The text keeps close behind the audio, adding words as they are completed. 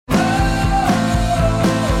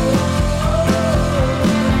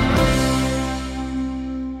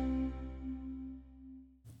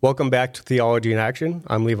Welcome back to Theology in Action.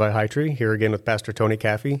 I'm Levi Hytree, here again with Pastor Tony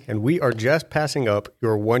Caffey, and we are just passing up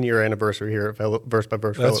your 1-year anniversary here at Verse by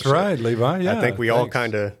Verse Fellowship. That's right, Levi. Yeah, I think we all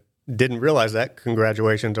kind of didn't realize that.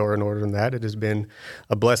 Congratulations are in order than that. It has been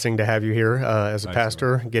a blessing to have you here as a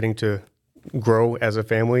pastor, getting to grow as a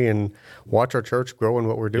family and watch our church grow in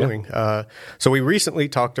what we're doing. Yeah. So we recently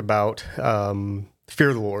talked about fear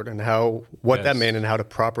of the Lord and what that meant and how to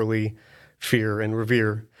properly fear and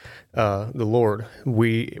revere the Lord.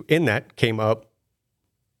 In that came up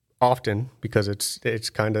often, because it's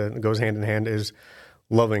kind of goes hand in hand, is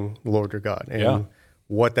loving the Lord your God and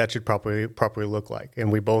what that should properly look like.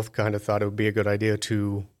 And we both kind of thought it would be a good idea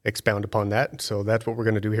to expound upon that. So that's what we're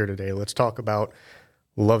going to do here today. Let's talk about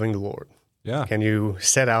loving the Lord. Yeah. Can you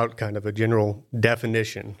set out kind of a general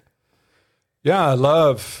definition? Yeah,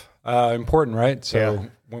 love, important, right? So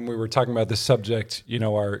when we were talking about this subject,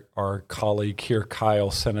 our colleague here, Kyle,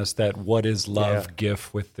 sent us that "What is Love"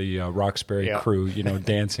 GIF with the Roxbury crew,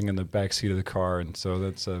 dancing in the backseat of the car. And so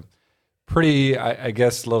that's a pretty, I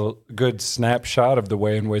guess, little good snapshot of the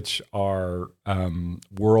way in which our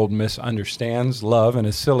world misunderstands love in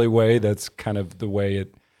a silly way. That's kind of the way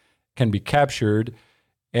it can be captured.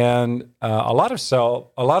 And a lot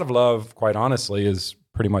of love, quite honestly, is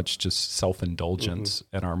pretty much just self-indulgence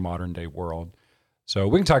in our modern day world. So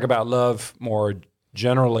we can talk about love more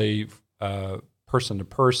generally, person to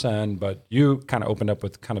person, but you kind of opened up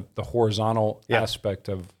with kind of the horizontal aspect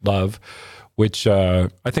of love, which I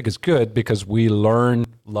think is good because we learn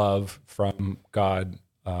love from God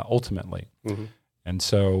ultimately. Mm-hmm. And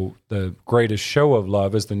so the greatest show of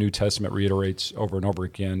love, as the New Testament reiterates over and over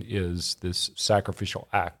again, is this sacrificial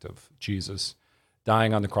act of Jesus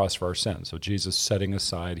dying on the cross for our sins. So Jesus setting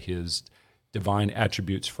aside his divine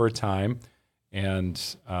attributes for a time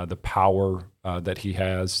and the power that he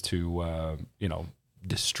has to,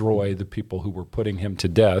 destroy the people who were putting him to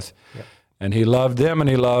death. Yep. And he loved them and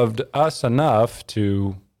he loved us enough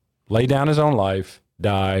to lay down his own life,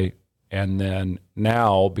 die, and then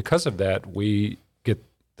now, because of that, we get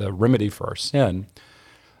the remedy for our sin.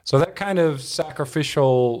 So that kind of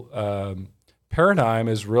sacrificial paradigm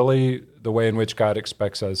is really the way in which God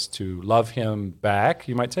expects us to love him back,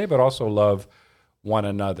 you might say, but also love one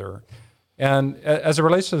another. And as it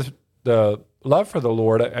relates to the love for the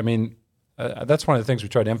Lord, I mean, that's one of the things we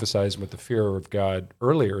tried to emphasize with the fear of God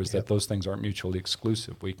earlier, is that those things aren't mutually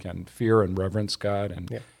exclusive. We can fear and reverence God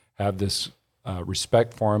and have this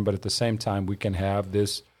respect for him, but at the same time, we can have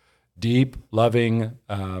this deep, loving,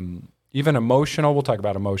 even emotional, we'll talk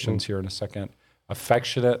about emotions here in a second,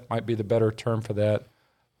 affectionate might be the better term for that,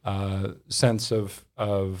 sense of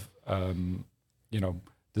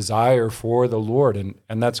desire for the Lord,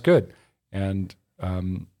 and that's good. And,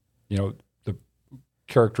 the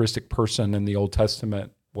characteristic person in the Old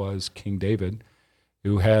Testament was King David,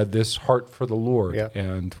 who had this heart for the Lord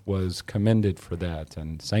and was commended for that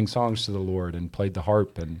and sang songs to the Lord and played the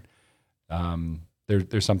harp. And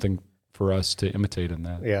there's something for us to imitate in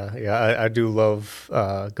that. I do love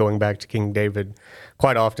going back to King David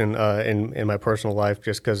quite often in my personal life,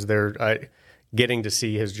 just because getting to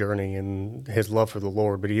see his journey and his love for the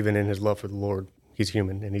Lord, but even in his love for the Lord, he's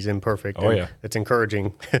human and he's imperfect. It's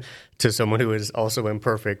encouraging to someone who is also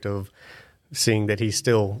imperfect, of seeing that he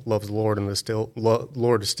still loves the Lord and the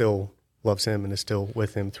Lord still loves him and is still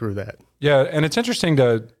with him through that. Yeah, and it's interesting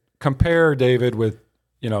to compare David with,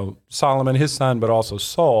 Solomon, his son, but also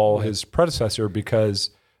Saul, his predecessor,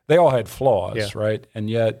 because they all had flaws, right?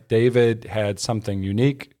 And yet David had something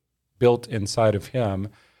unique built inside of him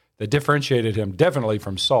that differentiated him definitely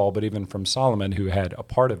from Saul, but even from Solomon, who had a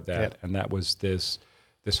part of that, and that was this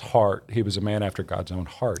heart. He was a man after God's own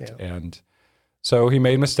heart, and so he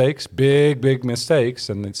made mistakes, big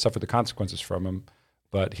mistakes, and suffered the consequences from them,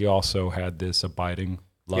 but he also had this abiding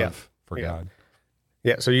love for God.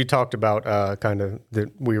 Yeah, so you talked about kind of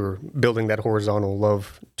that we were building that horizontal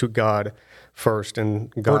love to God first,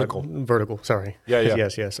 and God, vertical. Sorry.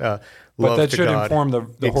 Yes. But that should inform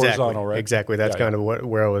the horizontal, right? Exactly. That's kind of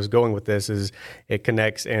where I was going with this. Is it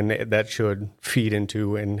connects, and that should feed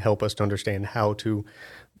into and help us to understand how to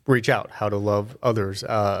reach out, how to love others.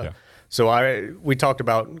 So we talked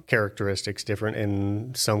about characteristics different,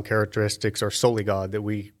 and some characteristics are solely God that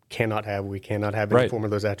we cannot have. We cannot have any form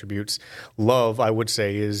of those attributes. Love, I would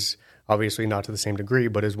say, is obviously not to the same degree,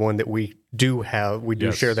 but is one that we do have. We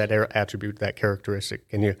do share that attribute, that characteristic.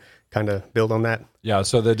 Can you kind of build on that? Yeah,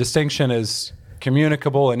 so the distinction is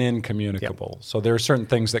communicable and incommunicable. So there are certain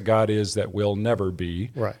things that God is that will never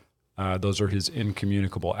be. Right. Those are his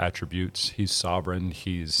incommunicable attributes. He's sovereign.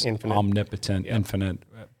 He's infinite. Omnipotent, infinite.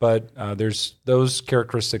 But there's those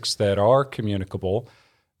characteristics that are communicable.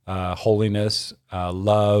 holiness,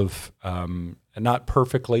 love, and not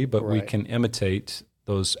perfectly, but we can imitate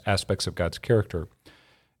those aspects of God's character.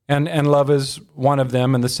 And love is one of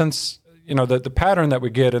them in the sense, the pattern that we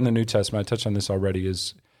get in the New Testament, I touched on this already,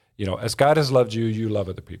 is, as God has loved you, you love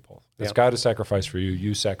other people. As God has sacrificed for you,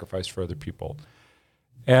 you sacrifice for other people.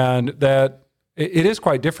 And that it is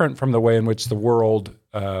quite different from the way in which the world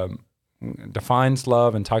defines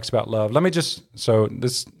love and talks about love. Let me just, so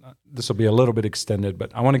this will be a little bit extended,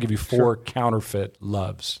 but I want to give you 4 counterfeit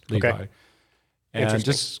loves, Levi. Okay. And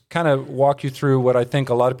just kind of walk you through what I think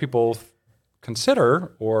a lot of people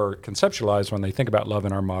consider or conceptualize when they think about love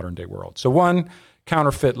in our modern day world. So one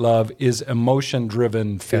counterfeit love is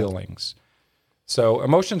emotion-driven feelings. So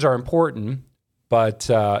emotions are important, but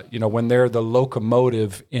when they're the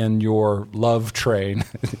locomotive in your love train,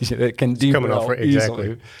 it can derail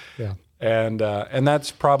easily. Yeah. And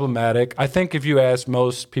that's problematic. I think if you ask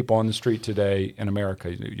most people on the street today in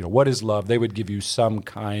America, what is love, they would give you some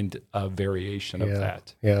kind of variation of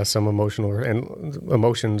that. Yeah, some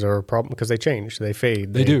emotions are a problem because they change, they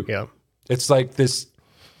fade. They do. Yeah. It's like this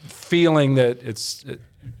feeling that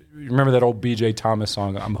you remember that old B.J. Thomas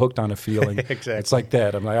song, I'm hooked on a feeling? Exactly. It's like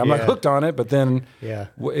that. I'm not hooked on it, but then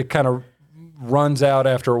it kind of runs out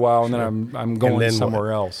after a while, and then I'm going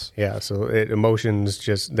somewhere else. Yeah, so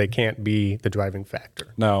emotions they can't be the driving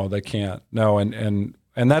factor. No, they can't. No, and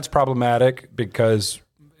that's problematic because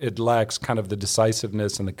it lacks kind of the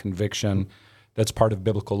decisiveness and the conviction that's part of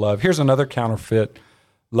biblical love. Here's another counterfeit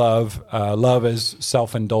love. Love is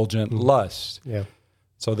self-indulgent lust. Yeah.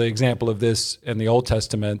 So the example of this in the Old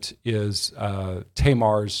Testament is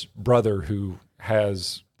Tamar's brother who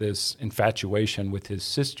has this infatuation with his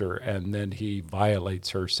sister, and then he violates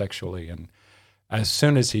her sexually. And as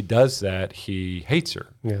soon as he does that, he hates her.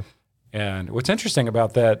 Yeah. And what's interesting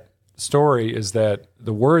about that story is that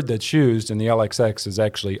the word that's used in the LXX is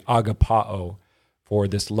actually agapao for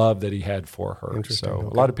this love that he had for her. So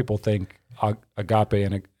a lot of people think agape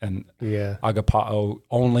and agapao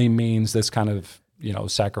only means this kind of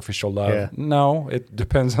sacrificial love. Yeah. No, it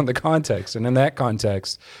depends on the context. And in that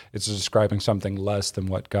context, it's describing something less than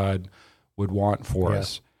what God would want for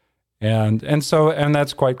us. And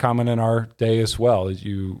that's quite common in our day as well.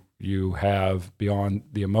 You have, beyond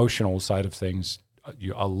the emotional side of things,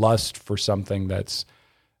 a lust for something that's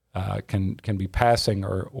can be passing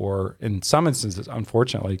or in some instances,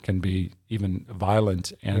 unfortunately, can be even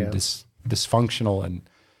violent and dysfunctional and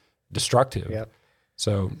destructive. Yeah.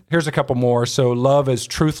 So here's a couple more. So love as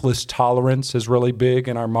truthless tolerance is really big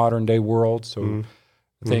in our modern day world. So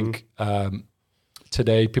I think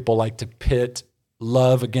today people like to pit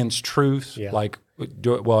love against truth. Yeah. Like,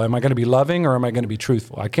 am I going to be loving or am I going to be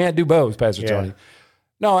truthful? I can't do both, Pastor Tony.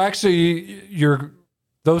 No, actually,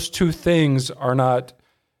 those two things are not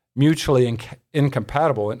mutually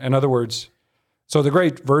incompatible. In other words, so the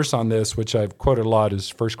great verse on this, which I've quoted a lot, is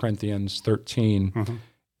 1 Corinthians 13.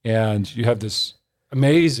 And you have this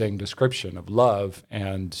amazing description of love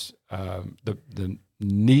and the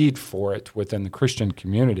need for it within the Christian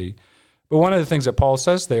community. But one of the things that Paul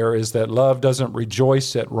says there is that love doesn't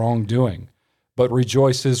rejoice at wrongdoing, but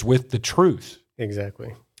rejoices with the truth.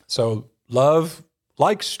 Exactly. So love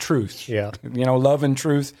likes truth. Yeah. Love and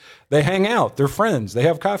truth, they hang out. They're friends. They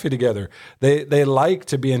have coffee together. They like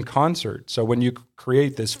to be in concert. So when you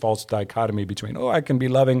create this false dichotomy between, I can be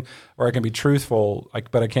loving or I can be truthful,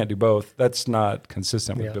 but I can't do both, that's not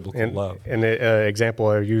consistent with biblical love. And an example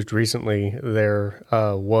I used recently there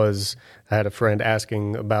was I had a friend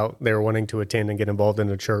asking about they were wanting to attend and get involved in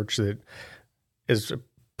a church that is a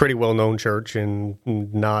pretty well-known church and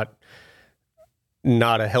not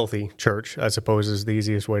a healthy church, I suppose is the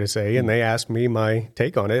easiest way to say. And they asked me my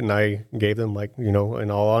take on it, and I gave them, in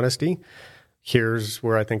all honesty, here's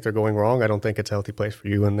where I think they're going wrong. I don't think it's a healthy place for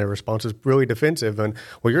you. And their response is really defensive. And,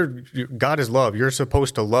 God is love. You're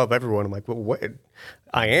supposed to love everyone. I'm like, well, what?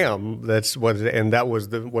 I am. That's what, and that was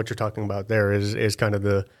what you're talking about there is kind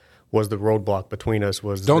of was the roadblock between us.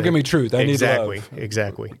 Don't give me truth. I need love.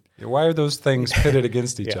 Exactly. Why are those things pitted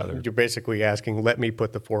against each other? You're basically asking, let me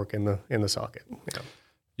put the fork in the socket.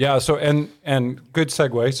 Yeah. So and good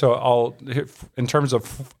segue. So in terms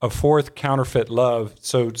of a fourth counterfeit love.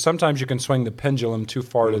 So sometimes you can swing the pendulum too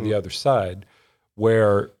far to the other side,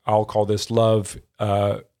 where I'll call this love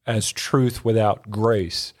as truth without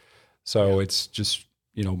grace. So it's just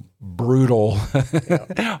brutal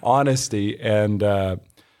honesty and.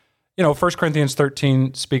 1 Corinthians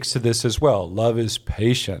 13 speaks to this as well. Love is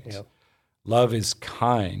patient. Yep. Love is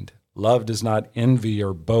kind. Love does not envy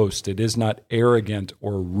or boast. It is not arrogant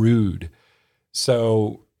or rude.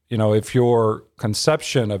 So, if your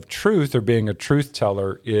conception of truth or being a truth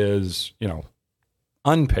teller is,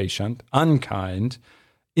 unpatient, unkind,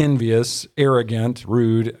 envious, arrogant,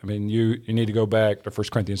 rude. I mean, you need to go back to 1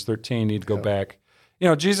 Corinthians 13, you need to go back.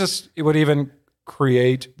 Jesus would even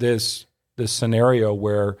create this scenario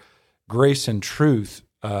where grace and truth,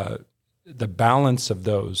 the balance of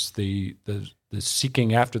those, the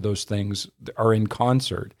seeking after those things are in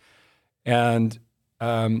concert. And,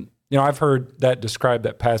 I've heard that describe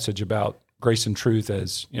that passage about grace and truth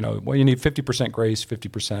as, you need 50% grace,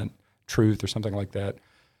 50% truth or something like that.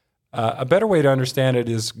 A better way to understand it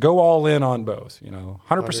is go all in on both,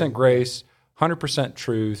 100% grace, 100%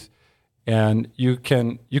 truth. And you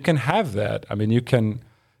can have that. I mean, you can,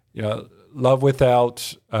 love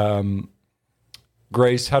without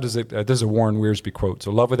grace. How does it? This is a Warren Wiersbe quote.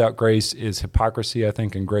 So, love without grace is hypocrisy, I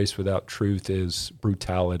think, and grace without truth is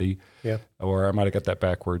brutality. Yeah. Or I might have got that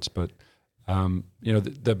backwards, but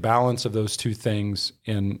the balance of those two things,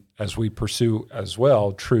 as we pursue as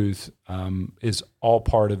well truth, is all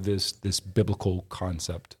part of this biblical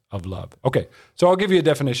concept of love. Okay, so I'll give you a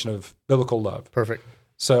definition of biblical love. Perfect.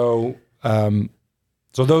 So, so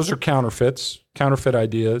those are counterfeit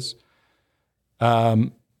ideas.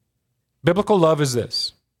 Biblical love is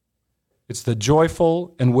this. It's the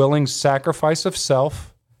joyful and willing sacrifice of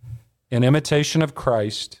self in imitation of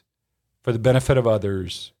Christ for the benefit of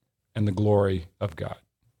others and the glory of God.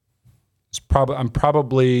 I'm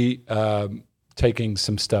probably taking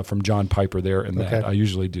some stuff from John Piper there in that. I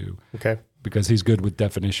usually do. Okay. Because he's good with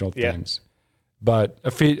definitional things. But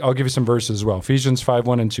I'll give you some verses as well. Ephesians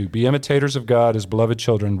 5:1-2. Be imitators of God as beloved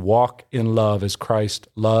children. Walk in love as Christ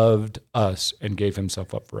loved us and gave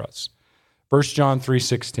himself up for us. 1 John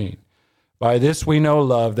 3:16. By this we know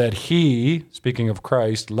love, that he, speaking of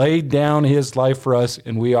Christ, laid down his life for us,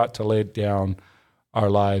 and we ought to lay down our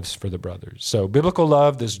lives for the brothers. So biblical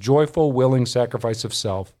love, this joyful, willing sacrifice of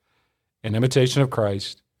self in imitation of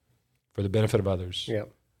Christ for the benefit of others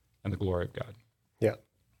and the glory of God. Yeah.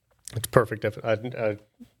 It's perfect.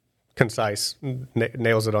 Concise,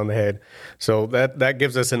 nails it on the head. So that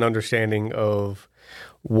gives us an understanding of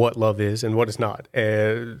what love is and what it's not.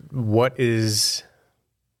 What is,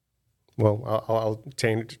 well, I'll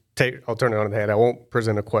turn it on the head. I won't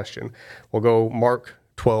present a question. We'll go Mark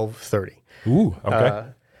 12:30. Ooh, okay.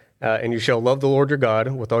 And you shall love the Lord your God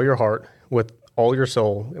with all your heart, with all your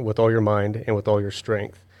soul, with all your mind, and with all your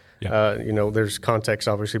strength. Yeah. There's context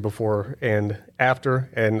obviously before and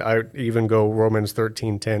after, and I even go Romans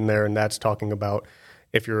 13:10 there, and that's talking about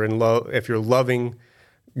if you're in love, if you're loving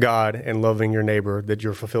God and loving your neighbor, that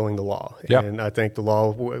you're fulfilling the law. Yep. And I think the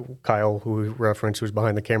law, Kyle, who we referenced, who's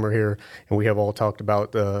behind the camera here, and we have all talked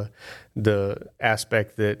about the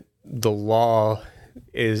aspect that the law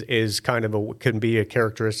is kind of can be a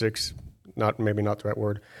characteristics, maybe not the right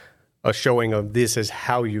word, a showing of this is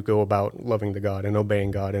how you go about loving the God and obeying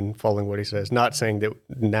God and following what he says. Not saying that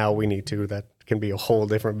now we need to, that can be a whole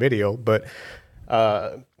different video, but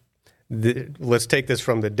let's take this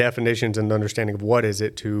from the definitions and understanding of what is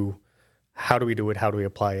it to how do we do it, how do we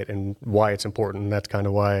apply it, and why it's important. And that's kind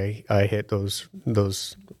of why I hit those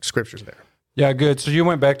scriptures there. Yeah, good. So you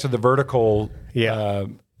went back to the vertical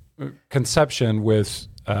conception with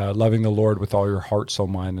loving the Lord with all your heart, soul,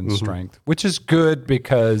 mind, and strength, which is good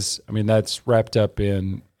because, that's wrapped up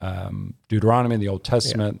in Deuteronomy in the Old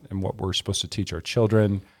Testament and what we're supposed to teach our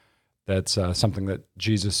children. That's something that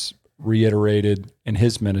Jesus reiterated in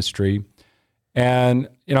his ministry. And,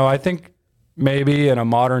 I think maybe in a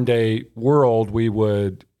modern day world, we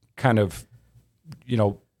would kind of,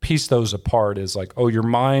 piece those apart as like, oh, your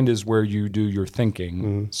mind is where you do your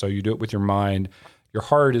thinking. So you do it with your mind. Your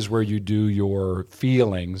heart is where you do your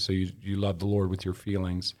feelings, so you love the Lord with your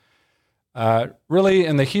feelings. Really,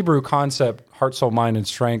 in the Hebrew concept, heart, soul, mind, and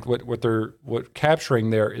strength, what capturing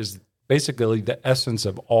there is basically the essence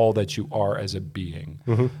of all that you are as a being.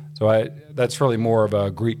 So that's really more of a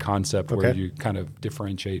Greek concept where you kind of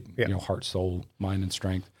differentiate, heart, soul, mind, and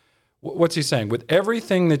strength. What's he saying? With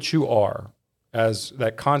everything that you are, as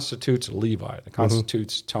that constitutes Levi, that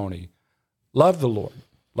constitutes Tony, love the Lord.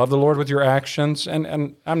 Love the Lord with your actions,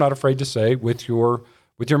 and I'm not afraid to say with your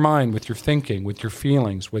mind, with your thinking, with your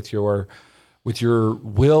feelings, with your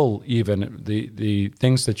will, even the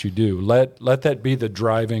things that you do. Let that be the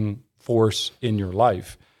driving force in your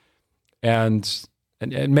life. And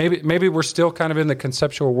maybe we're still kind of in the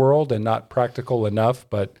conceptual world and not practical enough,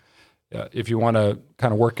 but if you want to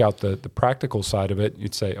kind of work out the practical side of it,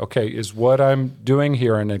 you'd say, okay, is what I'm doing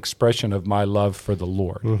here an expression of my love for the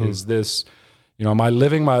Lord? Is this, am I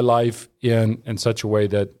living my life in such a way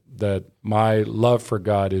that my love for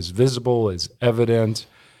God is visible, is evident?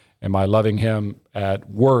 Am I loving him at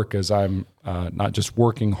work as I'm not just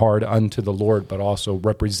working hard unto the Lord, but also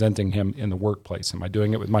representing Him in the workplace? Am I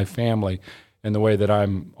doing it with my family in the way that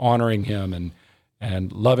I'm honoring Him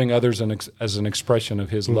and loving others as an expression of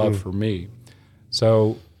His love for me?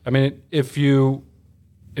 So, I mean, if you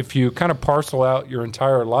kind of parcel out your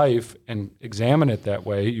entire life and examine it that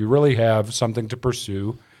way, you really have something to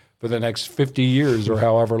pursue for the next 50 years or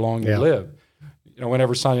however long you live. You know,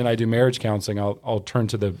 whenever Sonia and I do marriage counseling, I'll turn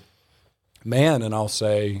to the man and I'll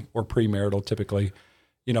say, or premarital typically,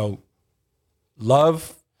 you know,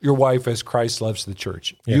 love your wife as Christ loves the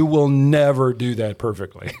church. Yeah. You will never do that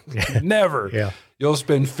perfectly. Never. Yeah. You'll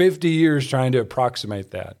spend 50 years trying to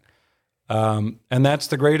approximate that. And that's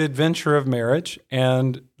the great adventure of marriage.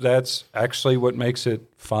 And that's actually what makes it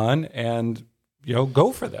fun. And, you know,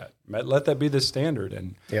 go for that. Let that be the standard.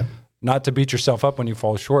 And not to beat yourself up when you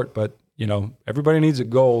fall short, but, you know, everybody needs a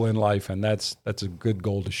goal in life, and that's a good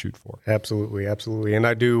goal to shoot for. Absolutely, absolutely.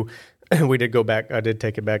 And we did go back, I did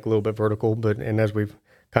take it back a little bit vertical, and as we've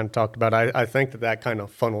kind of talked about, I think that kind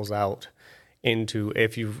of funnels out into,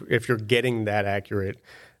 if you're getting that accurate,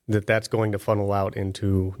 that's going to funnel out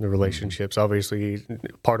into the relationships. Obviously,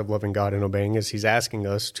 part of loving God and obeying is He's asking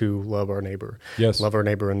us to love our neighbor. Yes. Love our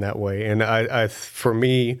neighbor in that way. And I for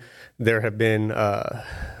me, there have been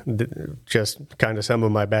just kind of some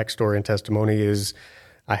of my backstory and testimony is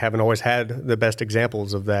I haven't always had the best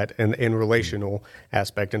examples of that in relational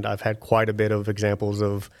aspect. And I've had quite a bit of examples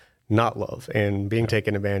of not love and being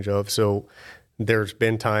taken advantage of. So there's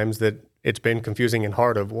been times that it's been confusing and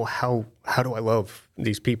hard of, well, how do I love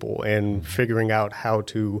these people? And figuring out how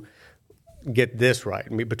to get this right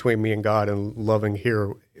between me and God and loving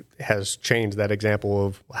here has changed that example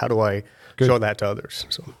of how do I show that to others.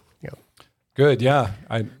 So, yeah. Good. Yeah.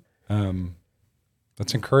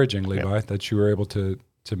 That's encouraging, Levi, that you were able to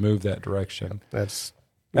move that direction. That's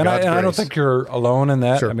and I don't think you're alone in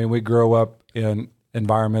that. Sure. I mean, we grow up in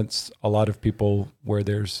environments, a lot of people where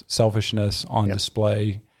there's selfishness on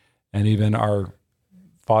display. And even our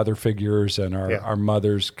father figures and our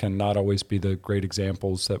mothers can not always be the great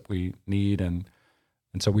examples that we need. And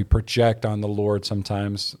so we project on the Lord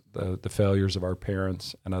sometimes the failures of our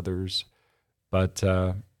parents and others. But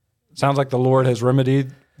it sounds like the Lord has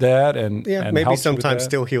remedied that and maybe sometimes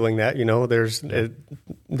still healing that. You know,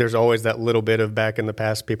 there's always that little bit of back in the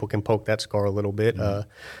past. People can poke that scar a little bit.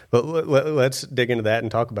 But let's dig into that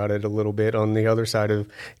and talk about it a little bit on the other side of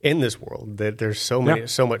in this world that there's so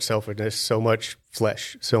much selfishness, so much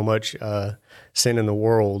flesh, so much sin in the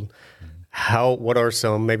world. What are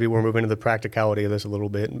some, maybe we're moving to the practicality of this a little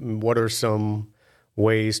bit. What are some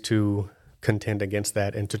ways to contend against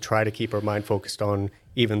that and to try to keep our mind focused on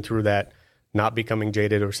even through that, not becoming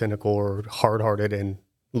jaded or cynical or hard-hearted and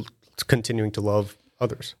continuing to love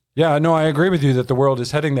others? Yeah, no, I agree with you that the world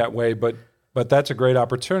is heading that way, but that's a great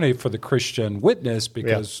opportunity for the Christian witness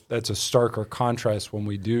because that's a starker contrast when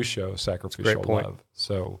we do show sacrificial love.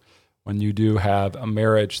 So when you do have a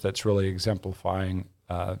marriage that's really exemplifying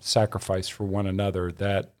sacrifice for one another,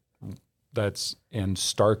 that's in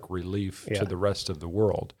stark relief to the rest of the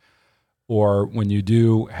world. Or when you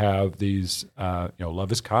do have these,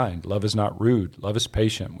 love is kind, love is not rude, love is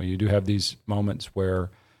patient. When you do have these moments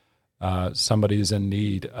where somebody is in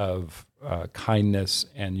need of kindness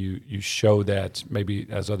and you show that maybe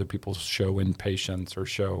as other people show impatience or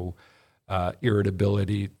show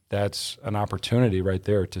irritability, that's an opportunity right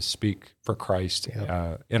there to speak for Christ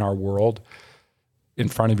in our world, in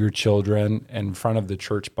front of your children, in front of the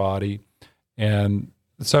church body. And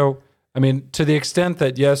so, I mean, to the extent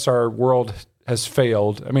that, yes, our world has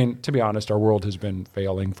failed. I mean, to be honest, our world has been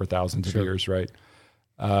failing for thousands of years, right?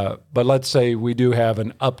 But let's say we do have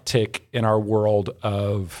an uptick in our world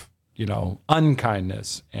of,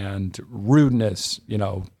 unkindness and rudeness.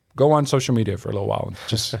 Go on social media for a little while and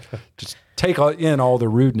just take in all the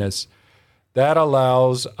rudeness. That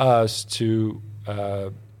allows us to,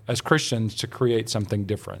 as Christians, to create something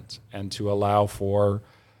different and to allow for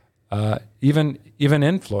even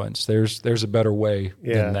influence. There's a better way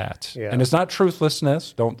than that. Yeah. And it's not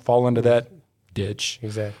truthlessness. Don't fall into that ditch.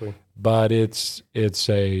 Exactly. But it's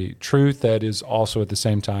a truth that is also at the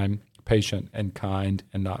same time patient and kind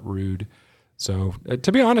and not rude. So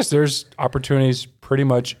to be honest, there's opportunities pretty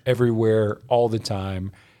much everywhere all the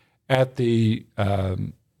time at the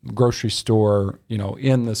grocery store,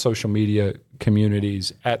 in the social media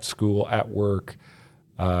communities, at school, at work,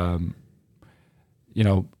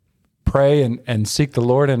 pray and seek the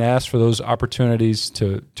Lord and ask for those opportunities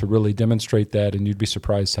to really demonstrate that, and you'd be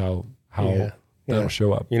surprised how that'll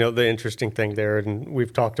show up. The interesting thing there, and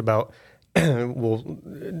we've talked about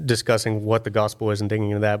discussing what the gospel is and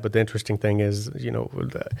digging into that, but the interesting thing is,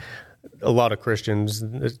 a lot of Christians,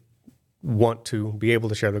 want to be able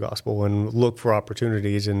to share the gospel and look for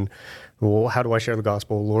opportunities. And, well, how do I share the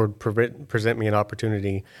gospel? Lord, present me an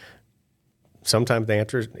opportunity. Sometimes the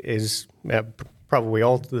answer is, probably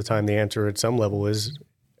all the time, the answer at some level is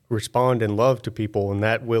respond in love to people, and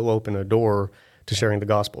that will open a door to sharing the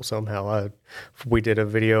gospel somehow. We did a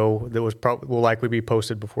video that will likely be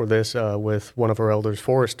posted before this with one of our elders,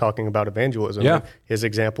 Forrest, talking about evangelism. Yeah. His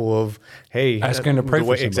example of, hey, asking to pray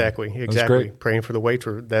for somebody. Exactly. Praying for the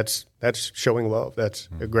waiter. That's showing love. That's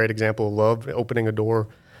a great example of love, opening a door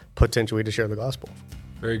potentially to share the gospel.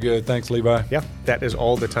 Very good. Thanks, Levi. Yeah, that is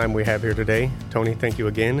all the time we have here today. Tony, thank you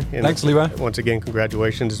again. And thanks, Levi. Once again,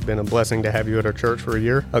 congratulations. It's been a blessing to have you at our church for a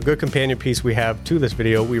year. A good companion piece we have to this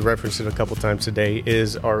video, we referenced it a couple times today,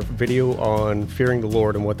 is our video on fearing the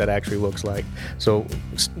Lord and what that actually looks like. So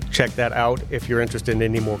check that out. If you're interested in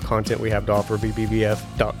any more content we have to offer,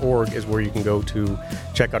 bbbf.org is where you can go to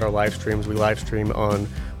check out our live streams. We live stream on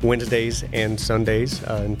Wednesdays and Sundays.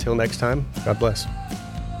 Until next time, God bless.